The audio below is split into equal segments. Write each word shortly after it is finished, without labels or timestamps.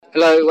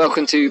Hello,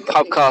 welcome to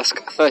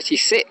Pubcast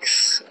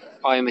 36.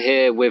 I'm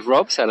here with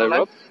Rob. Hello,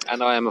 Rob.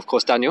 And I am, of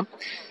course, Daniel.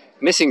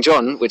 Missing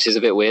John, which is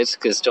a bit weird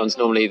because John's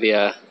normally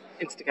the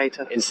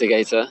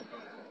instigator.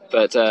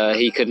 But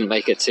he couldn't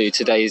make it to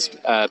today's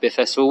beer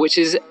festival, which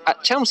is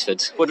at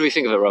Chelmsford. What do we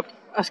think of it, Rob?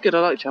 That's good.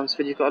 I like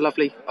Chelmsford. You've got a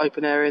lovely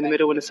open area in the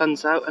middle when the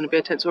sun's out, and a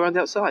beer tent's all around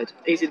the outside.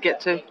 Easy to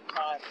get to.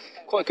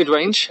 Quite a good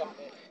range.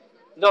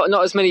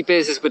 Not as many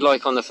beers as we'd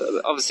like on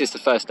the. Obviously, it's the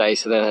first day,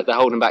 so they're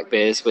holding back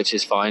beers, which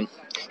is fine.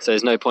 So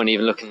there's no point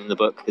even looking in the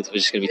book because we're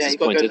just going to be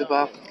disappointed. You've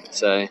got to go to the bar.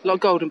 So a lot of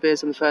golden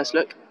beers on the first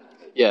look.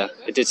 Yeah,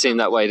 it did seem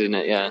that way, didn't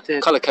it? Yeah,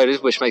 it colour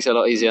coded, which makes it a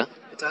lot easier.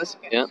 It does.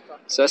 Yeah,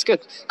 so that's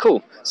good.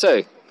 Cool.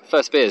 So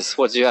first beers,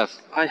 what did you have?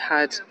 I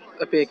had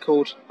a beer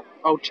called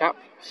Old Chap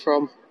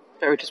from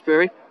Veritas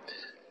Brewery.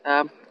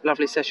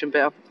 Lovely session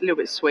beer, a little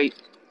bit sweet,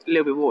 a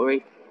little bit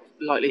watery,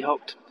 lightly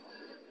hopped.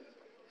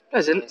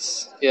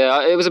 Pleasant.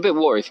 Yeah, it was a bit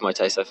watery for my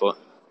taste, I thought.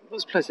 It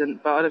was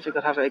pleasant, but I don't think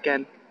I'd have it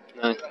again.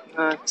 No.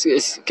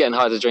 It's getting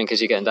harder to drink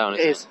as you're getting down. It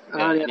is.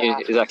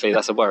 Exactly,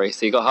 that's a worry.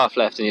 So you got half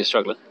left and you're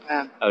struggling.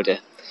 Oh dear.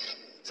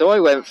 So I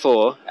went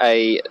for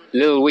a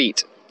Little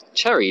Wheat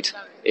cherried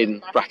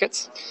in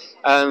brackets.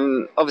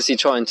 Obviously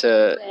trying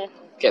to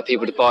get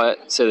people to buy it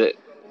so that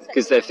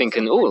because they're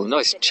thinking, oh,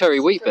 nice cherry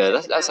wheat beer.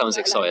 That sounds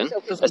exciting.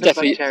 That's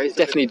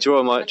definitely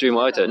drew my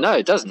eye to it. No,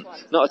 it doesn't.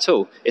 Not at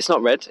all. It's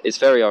not red. It's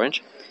very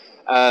orange.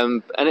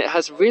 And it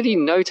has really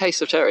no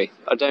taste of cherry.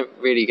 I don't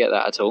really get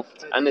that at all.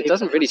 And it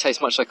doesn't really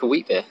taste much like a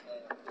wheat beer.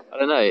 I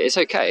don't know. It's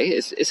okay.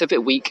 It's a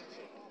bit weak.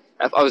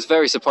 I was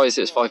very surprised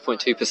it was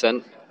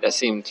 5.2%. That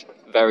seemed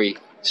very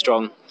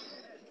strong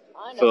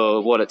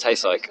for what it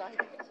tastes like.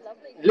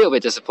 A little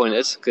bit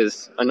disappointed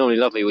because I normally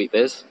love my wheat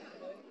beers.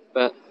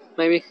 But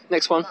maybe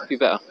next one will be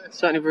better.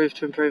 Certainly room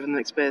to improve on the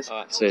next beers. Oh,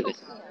 absolutely.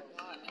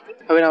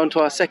 I went on to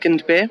our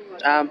second beer.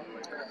 I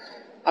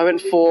went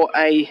for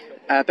a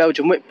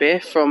Belgian wit beer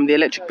from the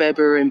Electric Bear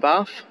Brewery in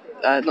Bath.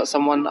 Not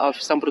someone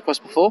I've stumbled across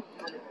before.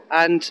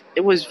 And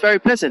it was very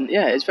pleasant.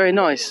 Yeah, it's very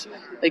nice.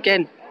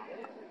 Again,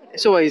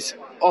 it's always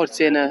odd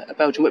seeing a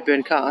Belgian wit beer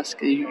in a cask.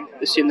 You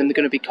assume them they're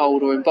going to be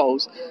cold or in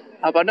bowls.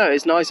 But no,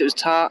 it's nice. It was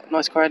tart,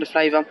 nice coriander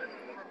flavour.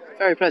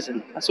 Very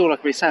pleasant. That's all I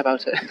can really say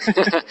about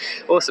it.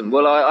 Awesome.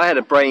 Well, I had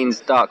a Brains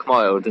Dark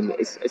Mild, and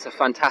it's a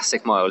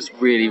fantastic mild. It's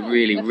really,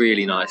 really,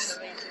 really nice.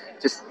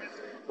 Just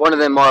one of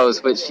them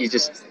miles which you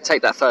just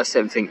take that first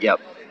sip and think, yep,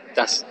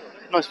 that's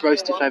nice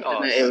roasty flavour,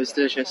 didn't it? It was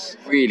delicious.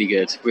 Really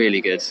good, really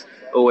good.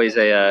 Always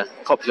a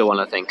popular one,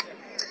 I think.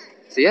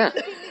 So yeah,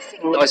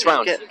 well, nice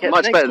round.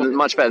 Much better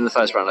than the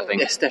first round, I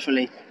think. Yes,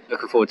 definitely.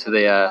 Looking forward to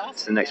the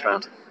next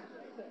round.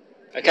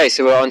 Okay,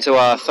 so we're on to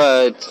our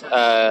third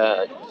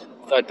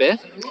beer.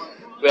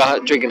 We are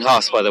drinking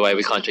halves, by the way.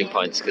 We can't drink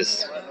pints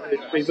because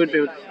we would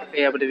be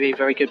able to be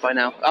very good by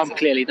now. I'm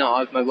clearly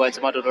not. My words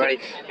are muddled already.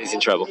 He's in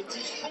trouble.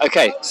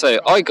 Okay, so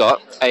I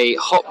got a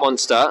Hop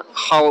Monster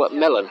Hull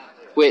Melon,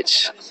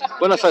 which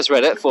when I first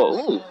read it, I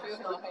thought, ooh,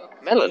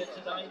 melon.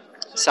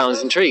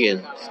 Sounds intriguing.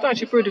 It's not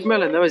actually brewed with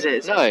melon, though, is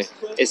it? No,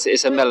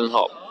 it's a melon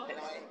hop.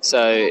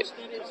 So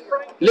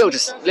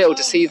little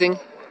deceiving,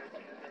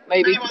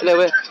 maybe a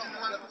little bit.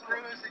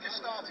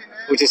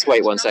 We'll just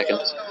wait 1 second.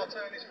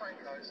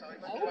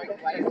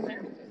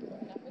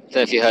 Don't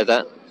know if you heard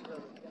that.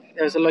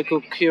 There was a local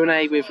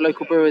Q&A with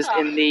local brewers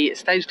in the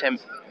stage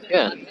tent.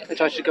 Yeah.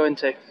 Which I should go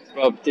into.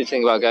 Rob, did you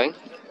think about going?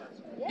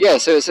 Yeah,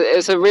 so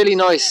it's a really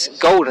nice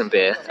golden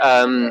beer.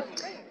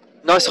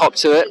 Nice hop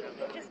to it.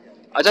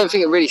 I don't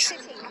think it really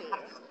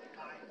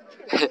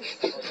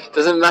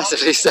doesn't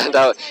massively stand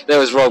out. There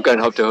was Rob going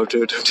hop to.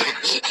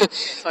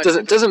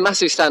 Doesn't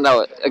massively stand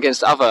out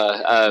against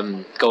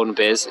other golden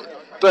beers,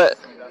 but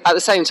at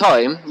the same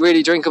time,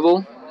 really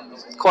drinkable.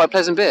 Quite a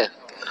pleasant beer.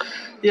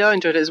 Yeah, I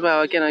enjoyed it as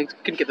well. Again, I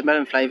couldn't get the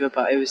melon flavour,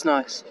 but it was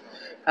nice.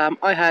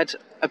 I had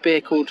a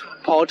beer called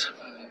Pod,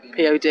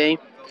 P-O-D,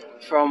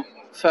 from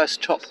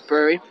First Chop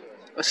Brewery.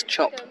 That's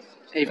Chop,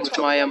 even with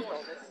my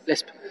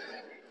lisp.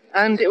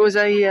 And it was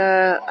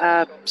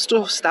a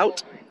store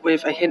stout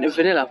with a hint of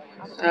vanilla.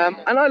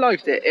 And I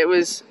liked it. It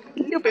was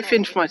a little bit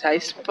thin for my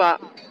taste,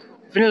 but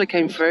vanilla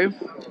came through,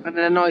 and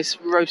then a nice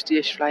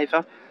roasty-ish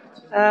flavour.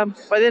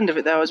 By the end of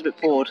it, though, I was a bit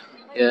bored.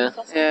 Yeah.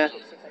 Yeah.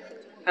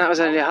 And that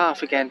was only a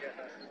half again.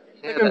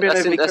 Yeah,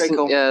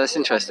 that's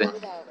interesting.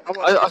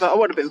 I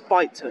want a bit of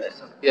bite to it.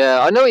 Yeah,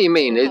 I know what you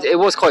mean. It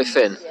was quite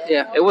thin.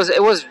 Yeah. It was.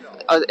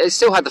 It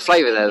still had the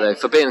flavour there though,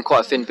 for being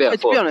quite a thin beer. To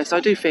be honest, I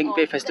do think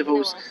beer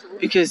festivals,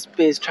 because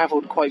beer's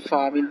travelled quite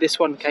far. I mean, this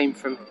one came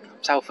from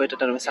Salford. I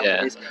don't know where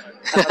Salford is.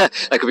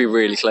 That could be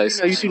really close.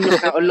 You do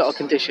knock out a lot of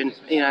condition.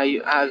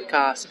 Out of the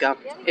cask.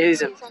 It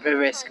is a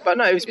risk, but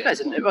no, it was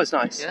pleasant. It was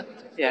nice.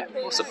 Yeah.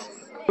 Awesome.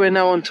 We're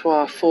now on to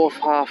our fourth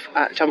half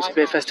at Chelmsford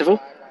Beer Festival.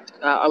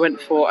 I went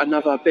for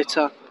another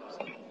bitter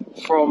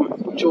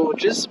from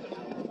George's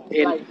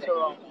in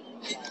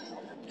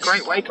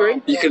Great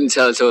Wakery. You couldn't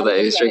tell at all that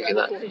he was drinking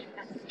that.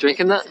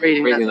 Drinking that?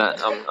 Reading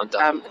that. I'm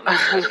done.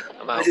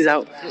 I'm out. This is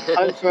out.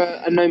 I went for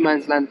a No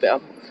Man's Land bitter.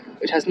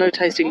 which has no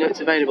tasting notes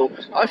available.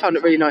 I found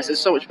it really nice. It's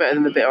so much better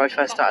than the bitter I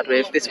first started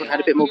with. This one had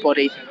a bit more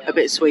body, a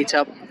bit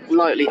sweeter,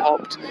 lightly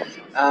hopped.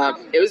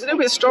 It was a little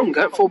bit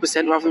stronger,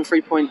 4% rather than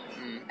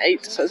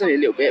 3.8, so it's only a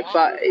little bit,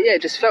 but yeah,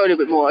 it just felt a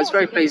little bit more. I was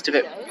very pleased with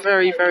it.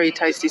 Very, very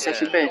tasty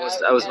session beer.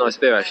 That was a nice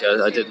beer,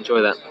 actually. I did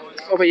enjoy that.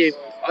 What about you?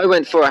 I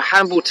went for a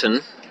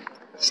Hambleton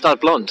Stud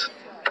Blonde,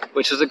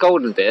 which was a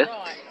golden beer.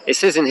 It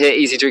says in here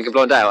easy drinking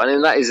blonde ale,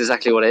 and that is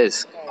exactly what it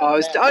is.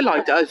 Oh, I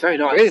liked it. It was very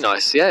nice. Really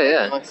nice,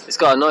 yeah. Nice. It's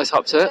got a nice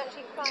hop to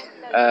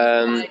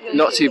it.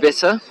 Not too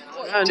bitter.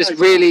 Just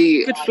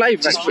really good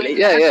flavour, actually.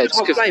 Yeah, it's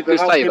just good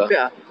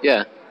flavour.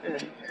 Yeah.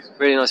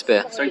 Really nice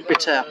beer. Sorry,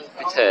 bitter.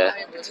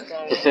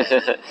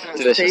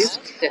 Delicious.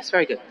 Yes,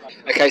 very good.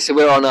 Okay, so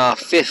we're on our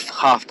 5th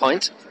half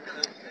pint.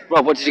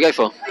 Rob, what did you go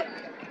for?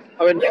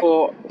 I went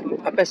for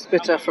a best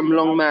bitter from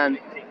Longman.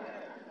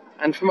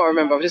 And from what I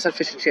remember, I've just had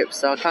fish and chips,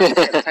 so I can't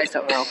get the taste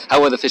up now. How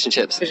were the fish and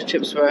chips? Fish and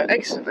chips were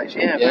excellent,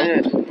 actually.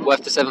 Yeah.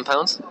 Worth the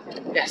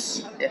 £7?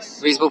 Yes.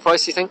 Reasonable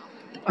price, you think?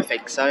 I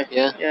think so.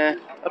 Yeah.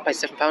 I'd pay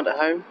 £7 at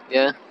home.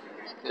 Yeah.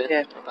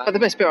 But the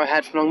best beer I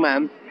had from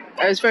Longman,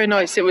 it was very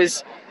nice. It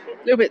was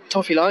a little bit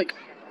toffee-like.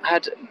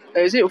 It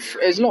was a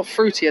lot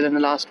fruitier than the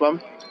last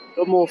one. A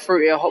lot more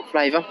fruitier hop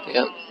flavour.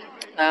 Yeah.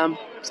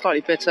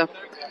 Slightly bitter.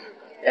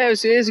 Yeah,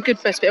 it was a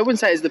good best bitter. I wouldn't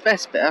say it was the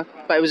best bitter,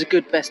 but it was a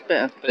good best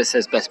bitter. But it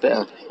says best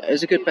bitter. It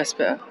was a good best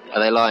bitter. Are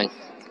they lying?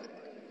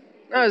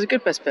 No, it was a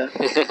good best bitter.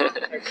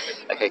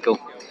 Okay, cool.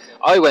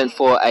 I went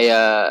for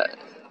a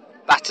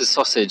battered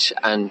sausage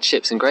and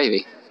chips and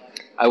gravy.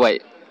 Oh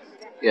wait,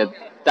 yeah,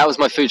 that was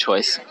my food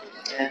choice.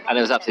 Yeah. And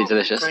it was absolutely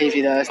delicious. Gravy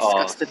though, it's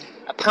disgusting.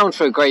 £1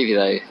 for a gravy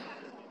though.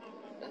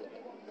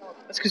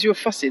 That's because you were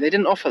fussy. They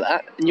didn't offer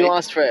that, and you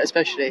asked for it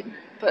especially.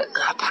 But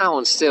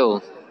 £1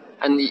 still,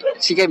 and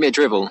she gave me a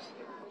dribble.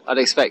 I'd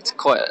expect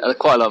quite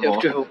a lot more.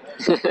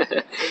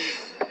 But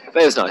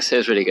it was nice. It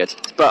was really good.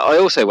 But I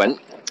also went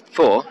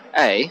for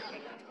a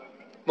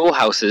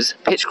Morehouse's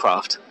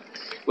Pitchcraft,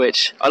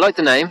 which I liked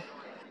the name,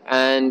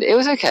 and it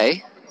was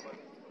okay.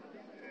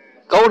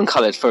 Golden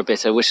coloured for a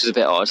bitter, which is a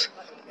bit odd.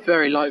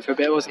 Very light for a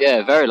bitter, wasn't it?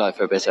 Yeah, very light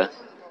for a bitter.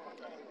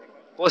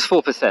 Was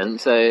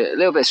 4%, so a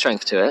little bit of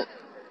strength to it.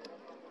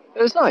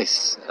 It was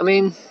nice. I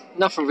mean,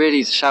 nothing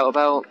really to shout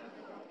about.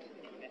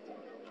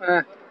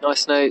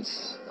 Nice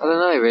notes. I don't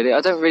know, really. I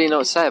don't really know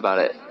what to say about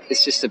it.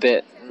 It's just a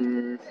bit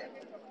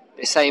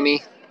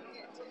samey,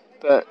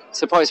 but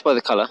surprised by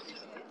the colour.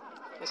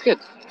 It's good.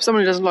 For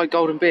someone who doesn't like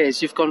golden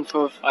beers, you've gone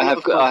for. I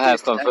have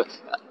gone for.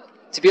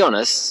 To be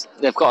honest,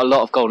 they've got a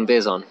lot of golden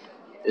beers on.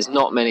 There's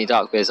not many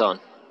dark beers on,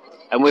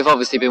 and we've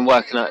obviously been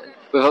working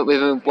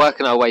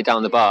our way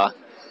down the bar,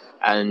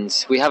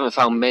 and we haven't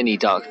found many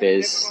dark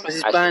beers. Has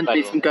this banned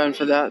me from going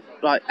for that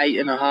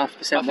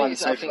 8.5%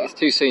 ones? I think it's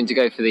too soon to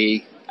go for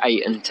the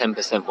 8 and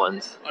 10%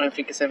 ones. I don't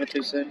think it's ever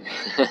too soon.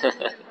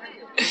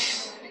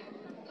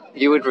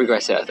 You would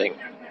regret it, I think.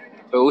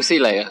 But we'll see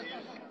later.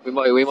 We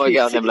might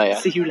get on them later.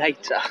 See you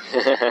later.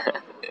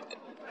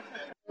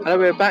 Hello,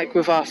 we're back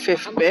with our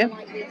 5th beer.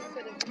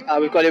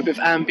 We've got a little bit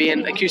of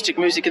ambient acoustic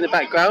music in the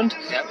background,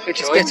 which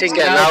is getting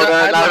louder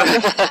and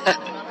louder.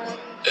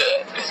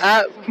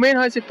 Me and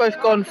Heinz have both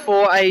gone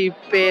for a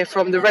beer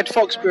from the Red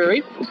Fox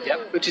Brewery,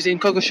 which is in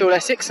Coggeshall,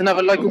 Essex,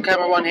 another local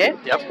camera one here.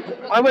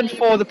 I went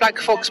for the Black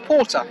Fox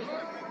Porter.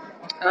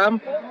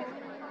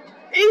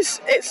 It's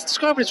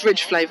described as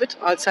rich flavoured,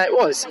 I'd say it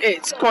was.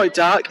 It's quite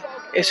dark,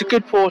 it's a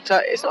good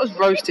porter, it's not as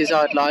roasty as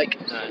I'd like.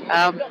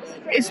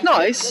 It's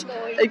nice,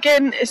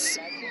 again, it's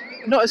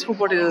not as full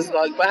bodied as I'd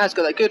like, but it has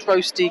got that good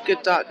roasty,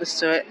 good darkness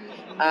to it.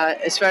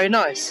 It's very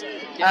nice.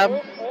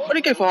 What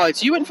did you go for,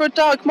 Heinz? You went for a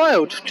dark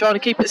mild, trying to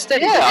keep it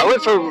steady. Yeah, I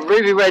went for a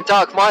Ruby Red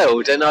Dark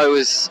Mild, and I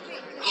was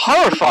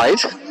horrified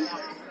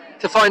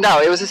to find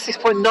out it was a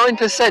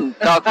 6.9%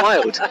 dark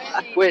mild,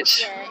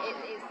 which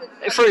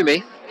it threw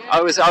me.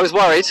 I was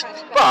worried,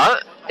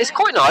 but it's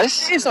quite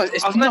nice. It is nice.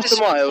 It's not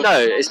a mild. No,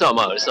 it's not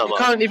mild. It's not mild.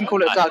 You can't even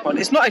call it a dark mild.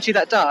 It's not actually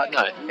that dark.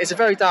 No. It's a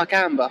very dark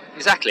amber.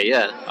 Exactly,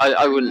 yeah.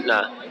 I wouldn't.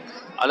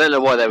 I don't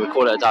know why they would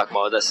call it a dark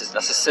mild. That's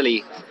a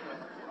silly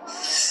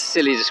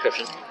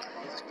description.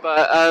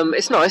 But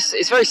it's nice.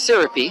 It's very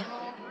syrupy.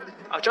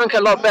 I've drunk it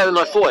a lot better than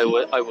I thought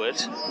I would.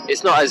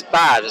 It's not as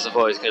bad as I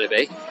thought it was going to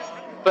be.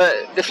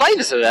 But the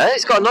flavours are there.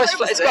 It's got a nice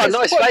flavour to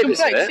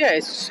it. Yeah,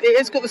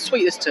 it's got the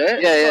sweetness to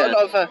it. Yeah.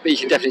 But you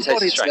can definitely taste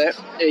the strength.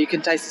 Yeah, you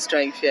can taste the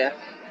strength. Yeah.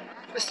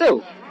 But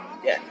still.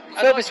 Yeah.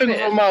 Furthest thing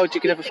from a mild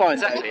you can ever find.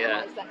 Exactly.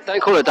 Yeah.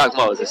 Don't call it a dark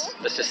mild. That's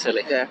just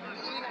silly. Yeah.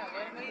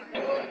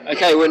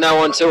 Okay, we're now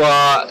on to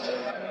our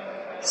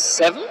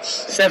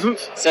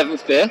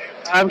seventh beer.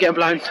 I'm getting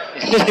blown.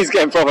 He's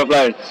getting proper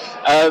blown.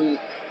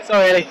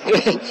 Sorry, Ellie.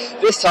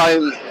 This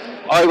time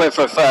I went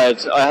for a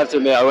third. I have to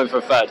admit I went for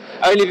a third.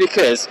 Only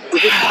because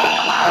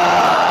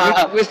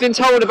we've been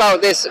told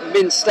about this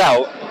mint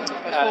stout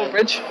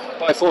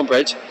by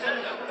Thornbridge,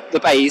 the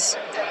Bays,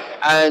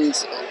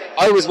 and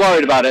I was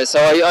worried about it, so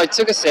I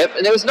took a sip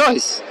and it was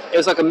nice. It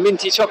was like a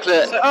minty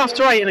chocolate. So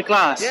after 8 in a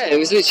glass? Yeah, it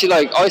was literally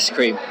like ice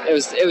cream. It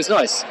was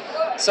nice.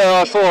 So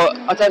I thought,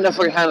 I don't know if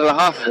I can handle a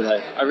half of it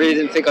though. I really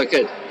didn't think I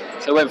could.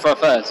 so I went for a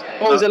third.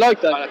 What was it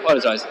like though? I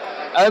apologise.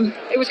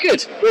 It was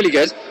good, really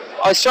good.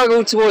 I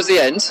struggled towards the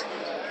end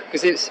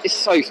because it's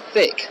so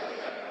thick.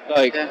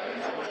 Like,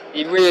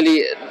 you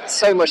really,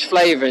 so much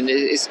flavour, and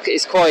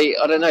it's quite,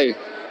 I don't know,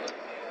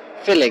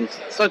 filling.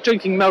 It's like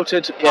drinking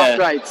melted half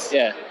grades.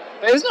 Yeah,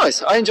 but it was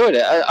nice. I enjoyed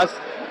it. I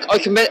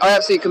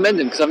absolutely commend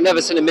him because I've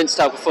never seen a mint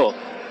stout before.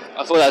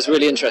 I thought that was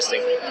really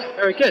interesting.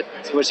 Very good.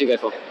 So what did you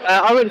go for?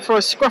 I went for a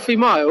Scruffy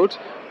Mild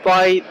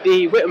by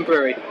the Whittam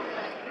Brewery.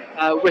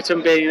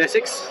 Whittam being in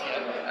Essex,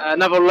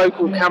 another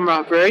local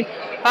CAMRA brewery.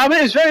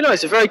 It was very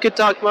nice, a very good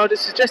dark mild. It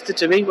suggested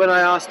to me when I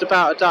asked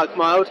about a dark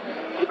mild.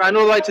 It ran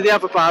all the way to the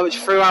other bar, which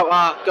threw out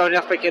our going in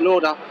alphabetical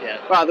order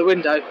right out the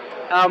window.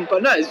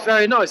 But no, it's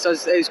very nice. It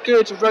was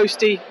good,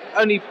 roasty,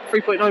 only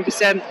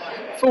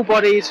 3.9%,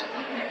 full-bodied,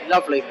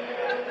 lovely.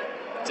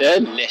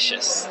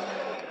 Delicious.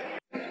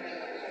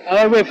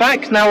 We're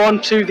back now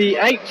on to the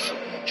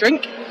 8th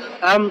drink.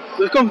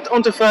 We've gone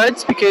on to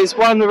thirds because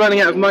one, we're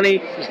running out of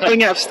money,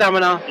 running out of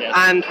stamina,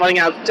 and running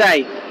out of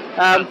day.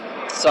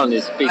 The sun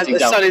is beating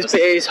down. The sun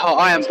is hot.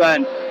 I am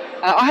burnt.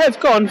 I have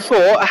gone for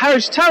a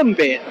Harwich Town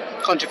beer.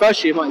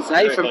 Controversial, you might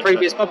say, from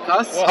previous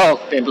podcasts. Oh,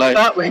 being blown.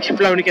 But we're getting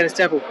blown against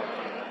devil.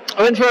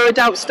 I went for a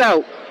Redoubt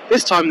Stout.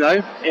 This time,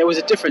 though, it was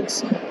a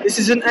difference. This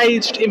is an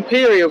aged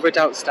Imperial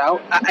Redoubt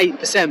Stout at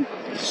 8%.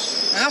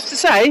 I have to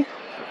say,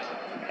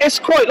 it's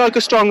quite like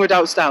a strong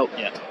Redoubt Stout.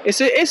 Yeah.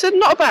 It's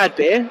not a bad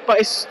beer,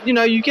 but it's, you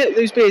know, you get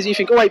those beers and you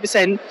think, oh,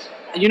 8%,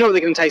 and you know what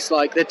they're going to taste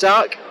like. They're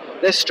dark,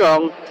 they're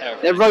strong,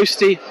 they're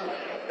roasty,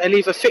 they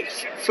leave a thick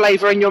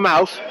flavour in your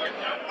mouth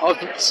of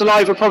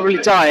saliva probably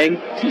dying.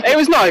 It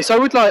was nice.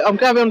 I'm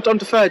glad we're on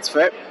to thirds for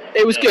it.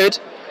 It was good.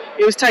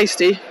 It was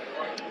tasty.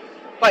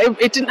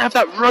 But it didn't have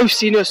that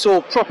roastiness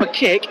or proper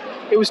kick.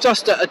 It was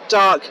just a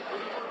dark,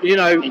 you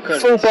know,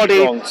 full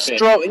body,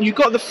 strong. And you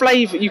got the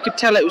flavour. You could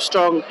tell it was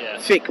strong,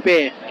 thick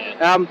beer.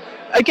 Yeah.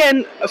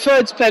 Again, a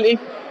third's plenty,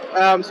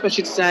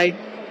 especially today.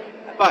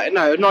 But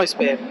no, a nice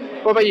beer.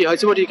 What about you,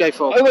 Hudson? What do you go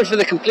for? I went for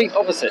the complete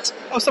opposite.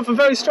 Oh, something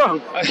very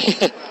strong.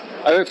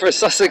 I went for a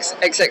Sussex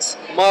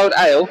XX Mild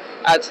Ale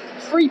at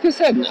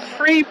 3%.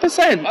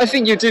 3%? I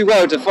think you do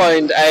well to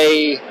find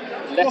a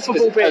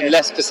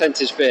less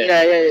percentage beer.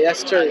 Yeah,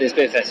 that's true. At this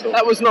beer festival.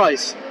 That was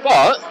nice.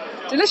 But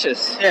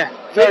delicious. Yeah,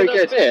 very nice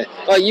good. Beer.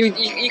 Like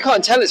you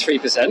can't tell it's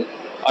 3%,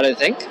 I don't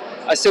think.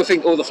 I still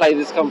think all the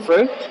flavours come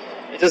through.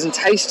 It doesn't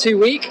taste too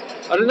weak.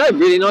 I don't know,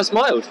 really nice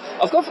mild.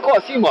 I've gone for quite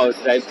a few milds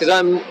today because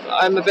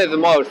I'm a bit of a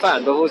mild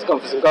fan, but I've always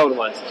gone for some golden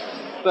ones.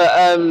 But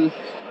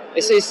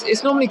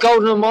it's normally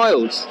golden and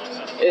mild.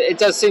 It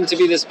does seem to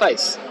be the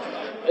space.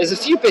 There's a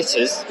few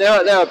bitters. There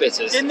are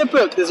bitters. In the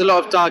book, there's a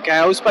lot of dark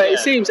ales, but it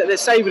seems that they're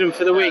saving them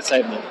for the week.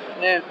 Saving them.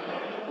 Yeah.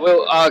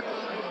 Well, our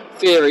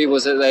theory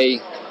was that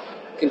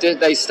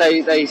they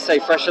stay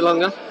fresher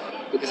longer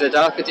because they're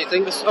darker. Do you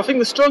think? I think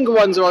the stronger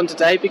ones are on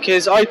today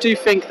because I do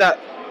think that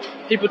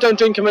people don't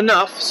drink them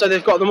enough, so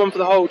they've got them on for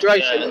the whole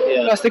duration.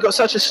 Yeah. Plus, they've got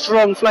such a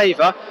strong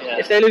flavour. Yeah.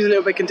 If they lose a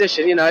little bit of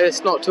condition, you know,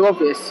 it's not too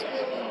obvious.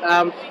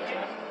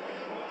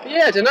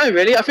 Yeah, I don't know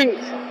really. I think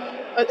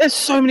there's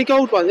so many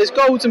gold ones. There's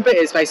golds and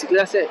bitters, basically.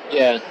 That's it.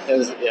 Yeah.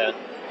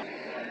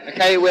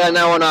 Okay, we are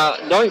now on our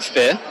 9th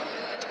beer.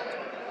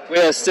 We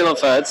are still on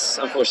thirds,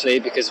 unfortunately,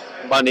 because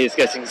money is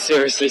getting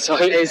seriously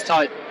tight. It is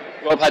tight.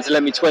 Rob had to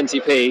lend me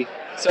 20p,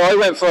 so I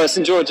went for a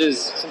St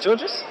George's. St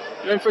George's?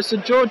 You went for a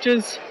St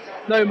George's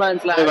No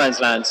Man's Land. No Man's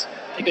Land.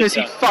 Because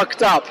he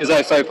fucked up. Because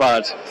I faux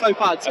pas.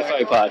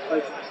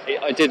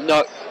 I did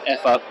not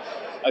F up.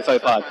 I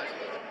faux pas.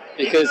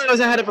 Because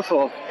I had it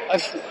before.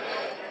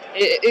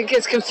 It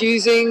gets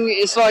confusing.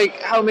 It's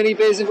like, how many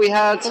beers have we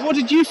had? But what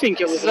did you think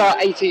it was? This is our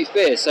 18th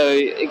beer, so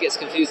it gets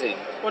confusing.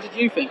 What did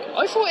you think?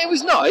 I thought it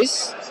was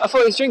nice. I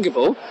thought it was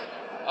drinkable.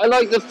 I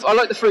like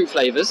the fruit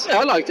flavours. Yeah,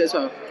 I liked it as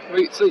well.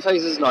 Fruit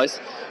flavours is nice.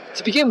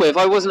 To begin with,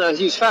 I wasn't a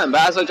huge fan,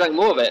 but as I drank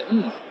more of it,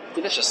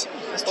 delicious.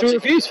 That's 2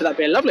 reviews for that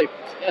beer. Lovely.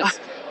 Yes.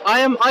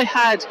 I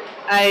had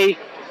a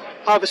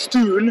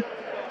Harvestoon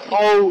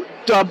Old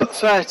Dub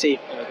 30.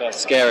 Oh god,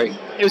 scary.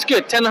 It was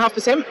good,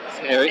 10.5%.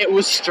 Scary. It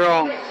was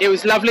strong. It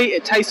was lovely.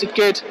 It tasted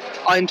good.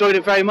 I enjoyed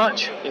it very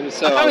much. It was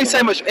so. I can't really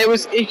say much.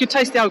 You could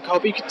taste the alcohol,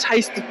 but you could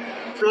taste the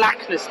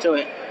blackness to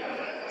it.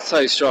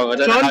 So strong. I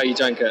don't know how you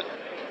drank it.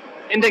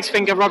 Index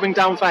finger rubbing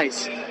down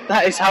face.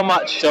 That is how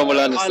much. John will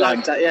understand. I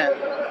liked that.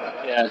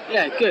 Yeah.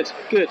 Yeah.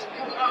 Good.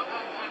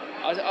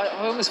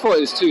 I almost thought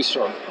it was too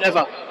strong.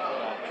 Never.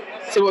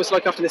 See what it's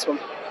like after this one.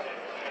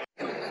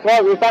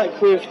 Right, we're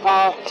back with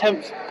our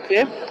 10th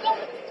beer.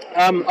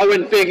 I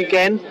went big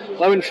again.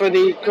 I went for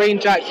the Green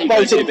Jack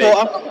Baltic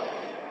Porter.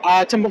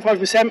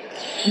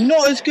 10.5%.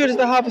 Not as good as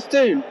the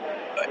Harvestoon.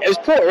 It was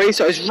portery,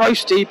 so it was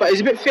roasty, but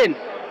it's a bit thin.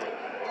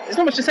 There's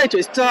not much to say to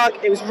it. It's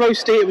dark, it was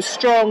roasty, it was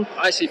strong.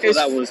 I actually thought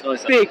that one was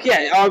nice. Big,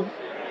 yeah.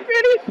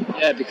 Really?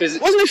 Yeah, because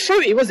wasn't as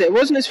fruity, was it? It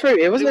wasn't as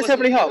fruity. It wasn't as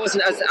heavily hot. It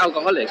wasn't as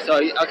alcoholic, so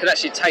I could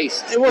actually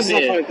taste. It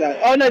wasn't like that.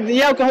 Oh no,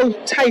 the alcohol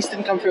taste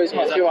didn't come through as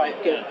much. Exactly. You're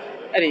right. Good.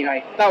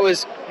 Anyway, that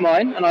was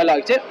mine, and I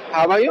liked it.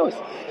 How about yours?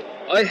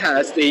 I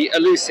had the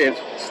elusive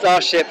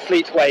Starship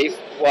Fleet Wave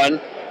one,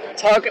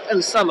 Target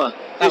and Summer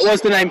That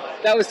was the name.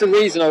 That was the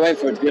reason I went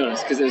for it, to be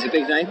honest, because it was a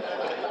big name,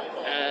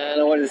 and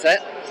I wanted to say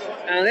it,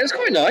 and it was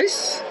quite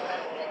nice.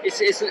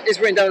 It's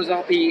written down as a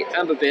hoppy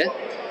amber beer,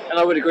 and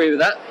I would agree with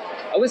that.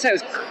 I wouldn't say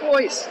it was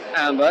quite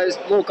amber; it was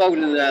more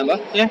golden than amber.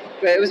 Yeah,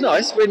 but it was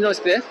nice, really nice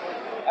beer.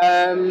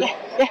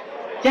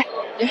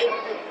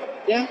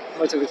 Yeah.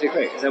 Am I talking too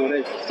quick? Is that what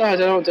it is? No, I don't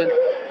know what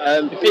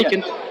I'm doing. You're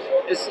peeking.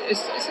 Yeah. It's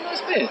a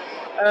nice beer.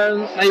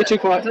 No, you're too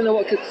quiet. I don't know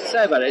what I could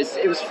say about it.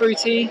 It was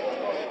fruity,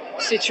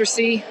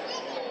 citrusy.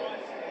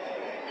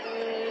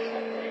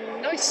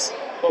 Nice.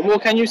 What more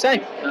can you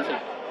say? Nothing.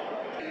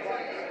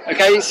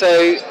 Okay,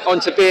 so on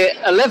to beer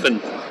 11.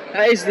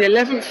 That is the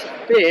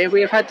 11th beer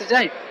we have had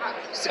today.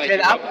 Just to clear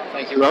that up.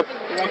 Thank you, Rob.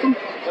 You're welcome.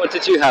 What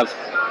did you have?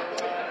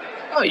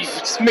 Oh, you've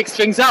just mixed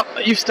things up.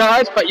 You've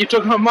started, but you're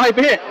talking about my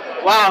beer.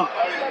 Wow.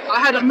 I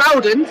had a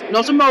Maldon's,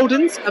 not a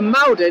Maldon's, a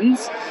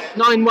Maldon's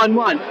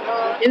 911.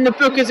 In the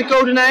book as a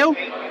golden ale,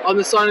 on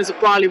the sign as a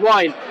barley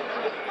wine.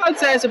 I'd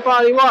say it's a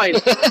barley wine.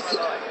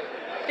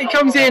 It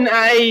comes in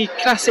at a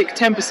classic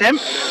 10%.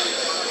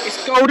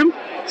 It's golden.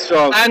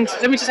 Strong. And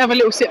let me just have a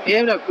little sip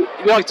here. Look, we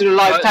like to do a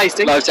live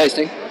tasting. Live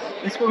tasting.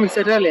 This woman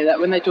said earlier that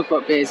when they talk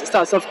about beers, it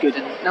starts off good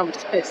and now we're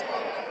just pissed.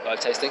 Live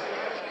tasting.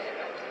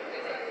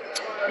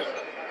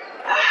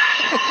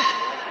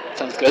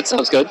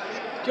 Sounds good.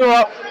 Do you know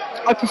what?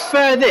 I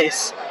prefer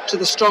this to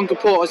the stronger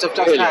porters I've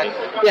just had.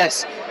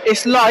 Yes,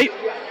 it's light,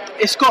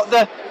 it's got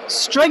the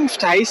strength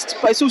taste,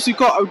 but it's also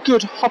got a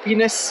good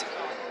hoppiness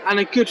and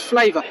a good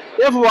flavour.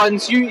 The other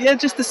ones, they're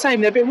just the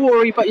same, they're a bit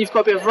watery, but you've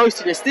got a bit of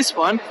roastiness. This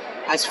one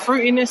has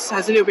fruitiness,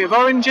 has a little bit of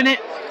orange in it.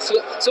 So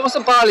what's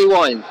a barley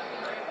wine?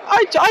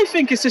 I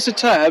think it's just a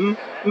term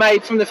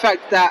made from the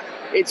fact that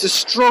it's a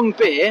strong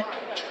beer,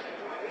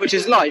 which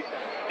is light,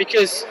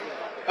 because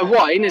a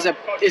wine is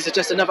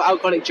just another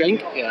alcoholic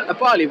drink. Yeah. A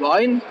barley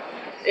wine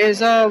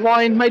is a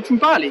wine made from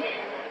barley.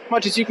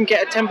 Much as you can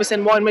get a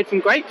 10% wine made from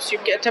grapes, you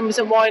can get a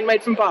 10% wine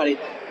made from barley.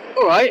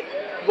 Alright,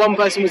 one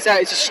person would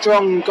say it's a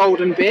strong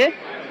golden beer,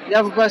 the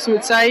other person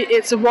would say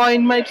it's a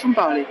wine made from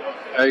barley.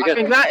 Very good. I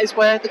think that is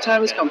where the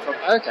term has come from.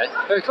 Okay,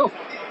 very cool.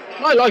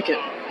 I like it.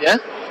 Yeah?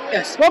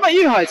 Yes. What about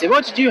you, Heidi?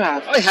 What did you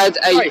have? I had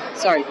a...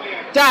 Sorry.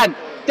 Dan!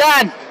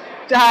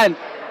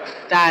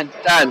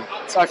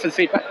 Sorry for the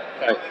feedback.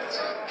 Sorry.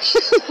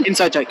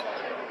 Inside joke.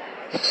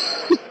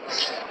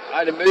 I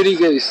had a Moody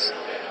Goose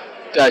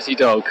Dirty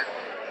Dog,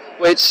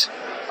 which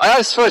I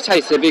asked for a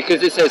taster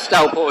because it says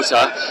stout porter,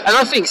 and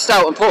I think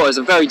stout and porters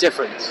are very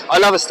different. I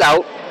love a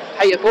stout,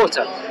 hate a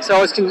porter, so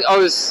I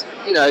was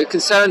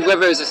concerned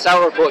whether it was a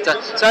stout or a porter.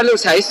 So I had a little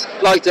taste,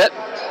 liked it,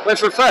 went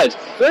for a third.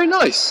 Very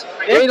nice.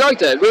 Yeah. Really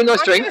liked it. Really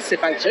nice drink. I've had a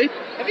sip actually.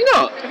 Have you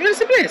not? Have you had a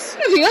sip of this?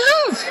 I think I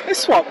have. Let's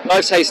swap.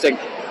 Live tasting.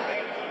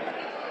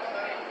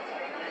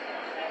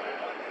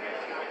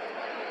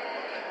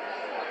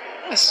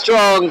 That's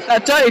strong.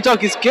 That Dirty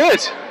Dog is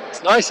good.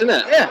 It's nice, isn't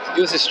it? Yeah.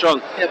 Yours is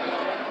strong. Yep.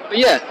 But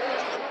yeah,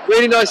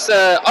 really nice.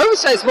 I would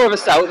say it's more of a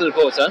stout than a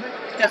porter.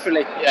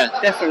 Definitely. Yeah.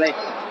 Definitely.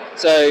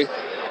 So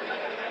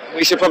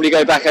we should probably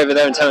go back over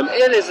there and tell them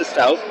it is a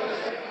stout.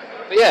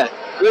 But yeah,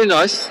 really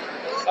nice.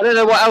 I don't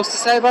know what else to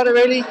say about it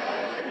really.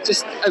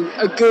 Just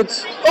a good,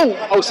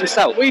 wholesome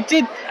stout. We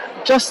did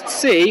just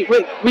see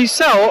we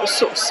saw.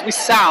 Stop. We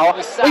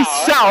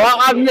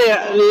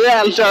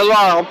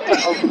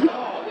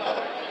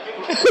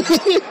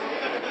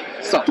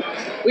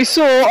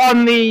saw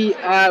on the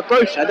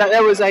brochure that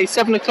there was a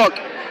 7 o'clock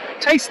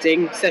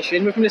tasting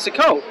session with Melissa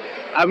Cole.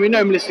 And we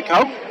know Melissa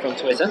Cole From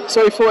Twitter.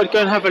 so we thought I'd go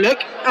and have a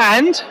look.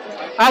 And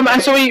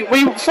so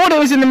we thought it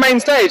was in the main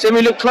stage, then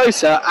we looked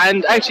closer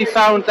and actually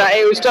found that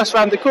it was just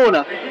round the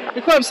corner.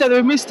 We're quite upset that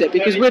we missed it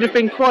because we'd have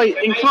been quite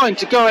inclined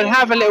to go and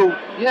have a little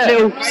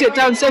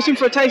sit-down session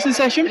for a tasting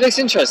session. It looks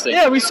interesting.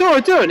 Yeah, we saw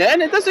her doing it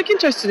and it does look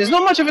interesting. There's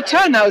not much of a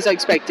turnout as I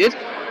expected,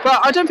 but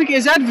I don't think it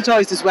is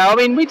advertised as well. I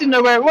mean, we didn't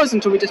know where it was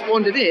until we just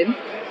wandered in.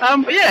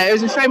 But yeah, it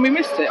was a shame we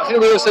missed it. I think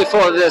we also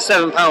thought the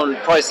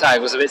 £7 price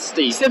tag was a bit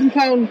steep. £7,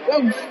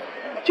 well,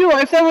 do you know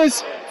what, if there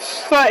was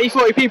 30,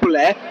 40 people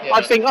there,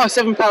 I'd think,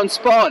 £7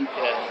 spot on.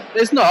 Yeah.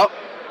 There's not.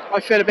 I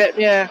feel a bit,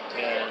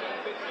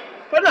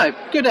 But no,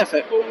 good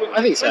effort.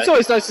 I think so. It's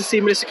always nice to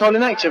see Melissa Cole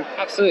in action.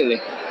 Absolutely.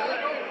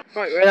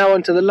 Right, we're now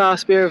on to the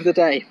last beer of the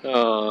day.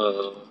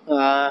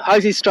 Oh.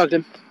 How's he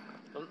struggling?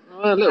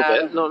 Well, a little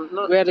bit.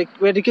 Not...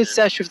 We had a good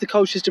session with the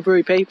Colchester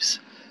Brewery peeps,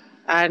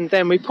 and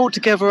then we pulled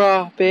together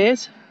our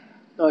beers.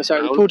 We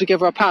pulled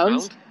together our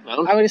pounds,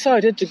 Round. and we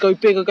decided to go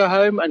big or go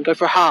home and go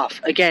for a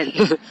half again.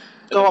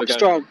 Go up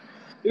strong.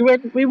 We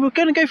were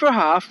going to go for a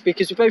half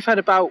because we both had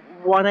about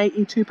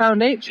 £180,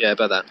 £2 each. Yeah,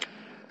 about that.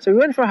 So we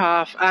went for a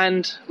half,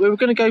 and we were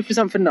going to go for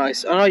something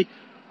nice. And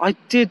I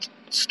did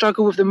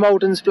struggle with the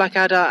Maldon's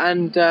Blackadder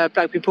and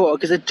Blackberry Porter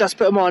because they'd just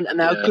put them on and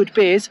they are good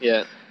beers.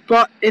 Yeah.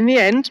 But in the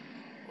end,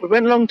 we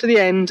went along to the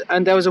end,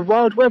 and there was a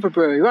Wild Weather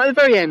Brewery right at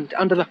the very end,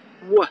 under the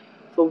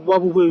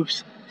wobble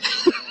woos.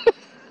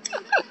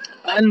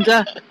 And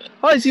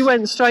Izzy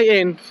went straight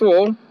in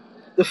for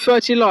the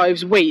 30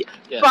 Lives wheat,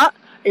 but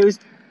it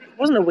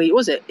wasn't a wheat,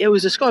 was it? It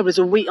was described as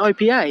a wheat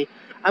IPA,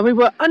 and we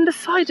were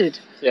undecided.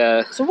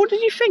 Yeah. So what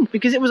did you think?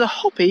 Because it was a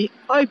hoppy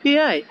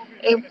IPA.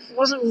 It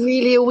wasn't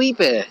really a wheat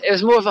beer. It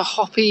was more of a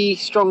hoppy,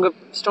 stronger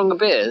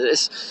beer.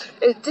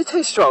 It did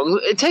taste strong.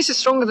 It tasted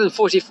stronger than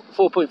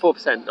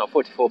 44.4%, not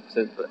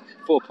 44%, but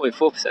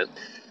 4.4%.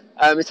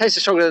 It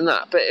tasted stronger than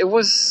that, but it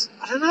was,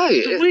 I don't know.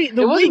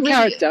 The wheat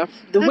character,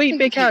 the wheat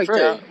beer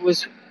character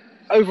was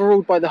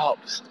overruled by the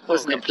hops,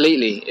 wasn't it?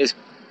 Completely. It's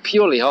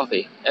purely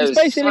hoppy. It's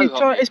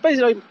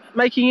basically like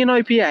making an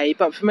IPA,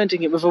 but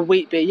fermenting it with a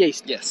wheat beer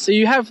yeast. Yes. So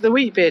you have the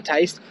wheat beer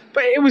taste,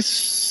 but it was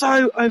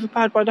so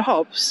overpowered by the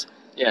hops.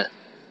 Yeah.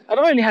 And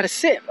I only had a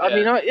sip. I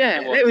mean,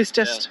 it was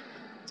just...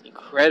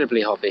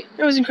 incredibly hoppy.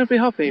 It was incredibly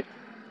hoppy.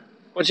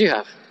 What did you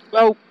have?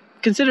 Well,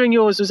 considering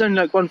yours was only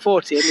like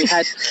 $1.40 and we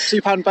had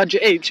 £2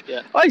 budget each,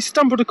 I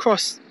stumbled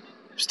across,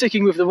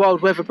 sticking with the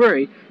Wild Weather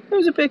Brewery, there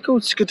was a beer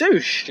called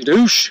Skadoosh.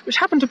 Skadoosh? Which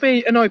happened to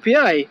be an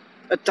IPA,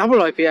 a double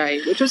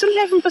IPA, which was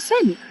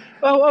 11%.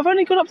 Well, I've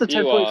only gone up to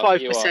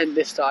 10.5%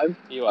 this time.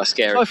 You are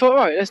scary. So I thought,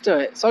 right, let's do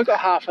it. So I got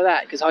half of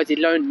that because Heidi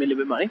loaned me a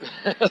little bit of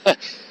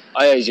money.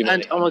 I owed you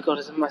money. And, oh my god,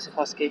 it's a massive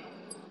husky.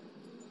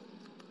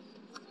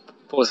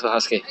 Pause for the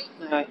husky.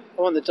 No, I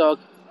want the dog.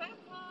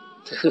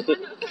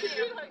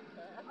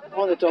 I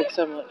want the dog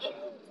so much.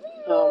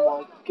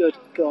 Oh my good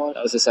god.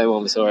 That was the same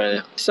one we saw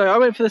earlier. So I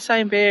went for the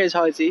same beer as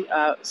Heidi.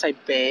 Same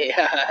beer.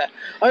 I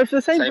went for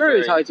the same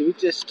brewery as Heidi. We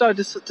just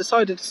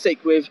decided to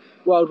stick with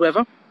Wild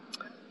Weather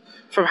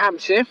from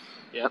Hampshire.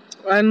 Yeah.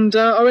 And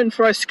I went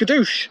for a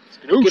Skadoosh.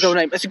 Good old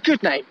name. It's a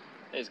good name.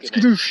 It's a good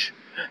Skadoosh.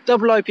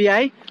 Double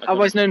IPA,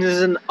 otherwise known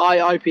as an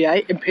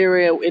IIPA,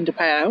 Imperial India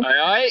Pale Ale.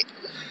 Aye.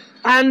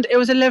 And it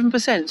was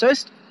 11%, so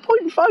it's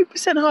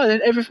 0.5% higher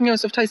than everything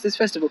else I've tasted this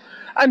festival.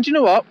 And do you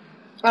know what?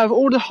 Out of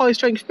all the high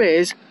strength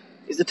beers,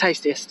 it's the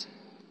tastiest.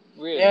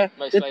 Really? Yeah.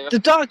 Most The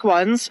dark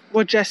ones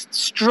were just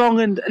strong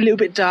and a little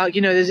bit dark.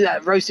 You know, there's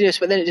that roastiness,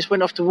 but then it just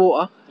went off to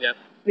water. Yeah.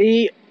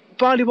 The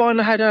barley wine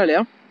I had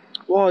earlier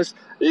was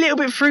a little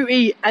bit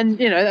fruity, and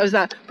you know that was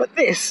that. But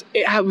this,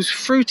 it was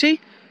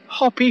fruity,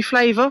 hoppy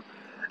flavour,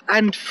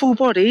 and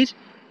full-bodied,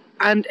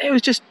 and it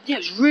was just it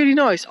was really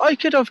nice. I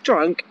could have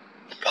drunk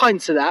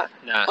pints of that.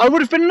 Nah. I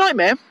would have been a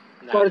nightmare,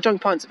 but I'd have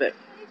drunk pints of it.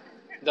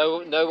 No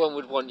one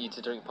would want you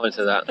to drink pints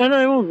of that.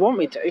 No one would want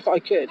me to if I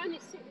could.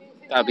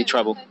 That would be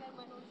trouble.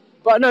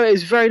 But no, it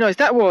was very nice.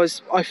 That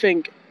was, I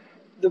think,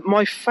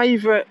 my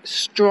favourite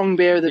strong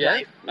beer of the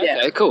day.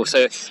 Okay, cool.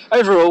 So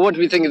overall, what do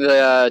we think of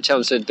the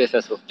Chelmsford Beer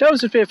Festival?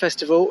 Chelmsford Beer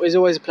Festival is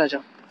always a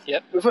pleasure.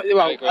 Yep.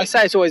 Well, I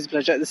say it's always a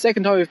pleasure. The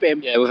second time we've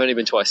been. Yeah, we've only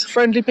been twice.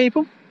 Friendly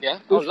people. Yeah.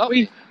 Oh,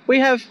 lovely. We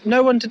have,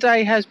 no one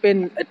today has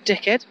been a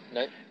dickhead.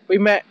 No. We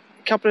met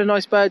a couple of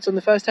nice birds on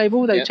the first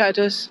table. They chatted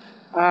to us.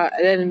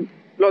 And then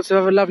lots of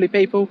other lovely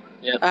people.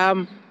 Yeah.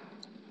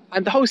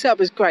 And the whole setup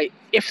is great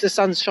if the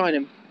sun's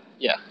shining.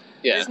 Yeah.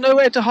 Yeah. There's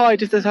nowhere to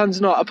hide if the sun's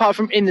not, apart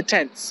from in the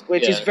tents,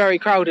 which is very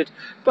crowded.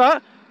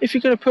 But if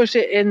you're going to push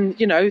it in,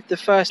 you know, the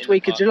first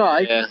week of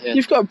July,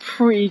 you've got a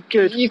pretty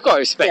good... You've got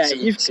to expect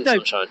some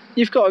sunshine.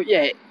 You've got,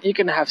 you're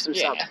going to have some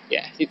sun.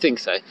 Yeah, you'd think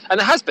so.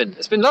 And it has been.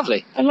 It's been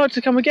lovely. I'd like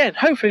to come again.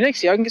 Hopefully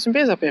next year I can get some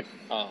beers up here.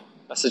 Oh,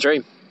 that's the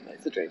dream.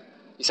 That's the dream.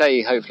 You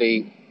say,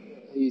 hopefully,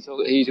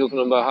 who are you talking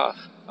on behalf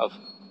of?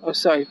 Oh,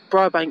 sorry.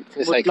 Briarbank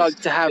would like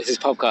to have... This is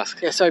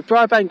podcast. Yeah, so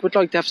Briarbank would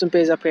like to have some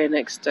beers up here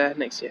next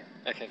year.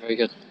 Okay, very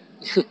good.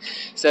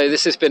 So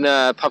this has been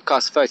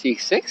podcast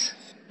 36.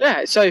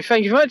 Yeah, so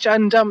thank you very much,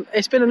 and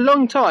it's been a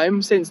long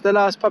time since the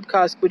last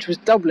podcast, which was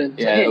Dublin.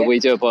 Yeah, we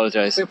do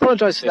apologise. We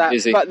apologise for that,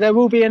 but there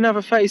will be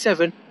another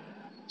 37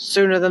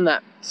 sooner than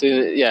that.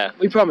 Soon, yeah.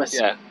 We promise.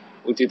 Yeah,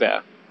 we'll do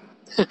better.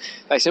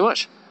 Thanks so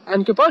much.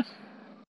 And goodbye.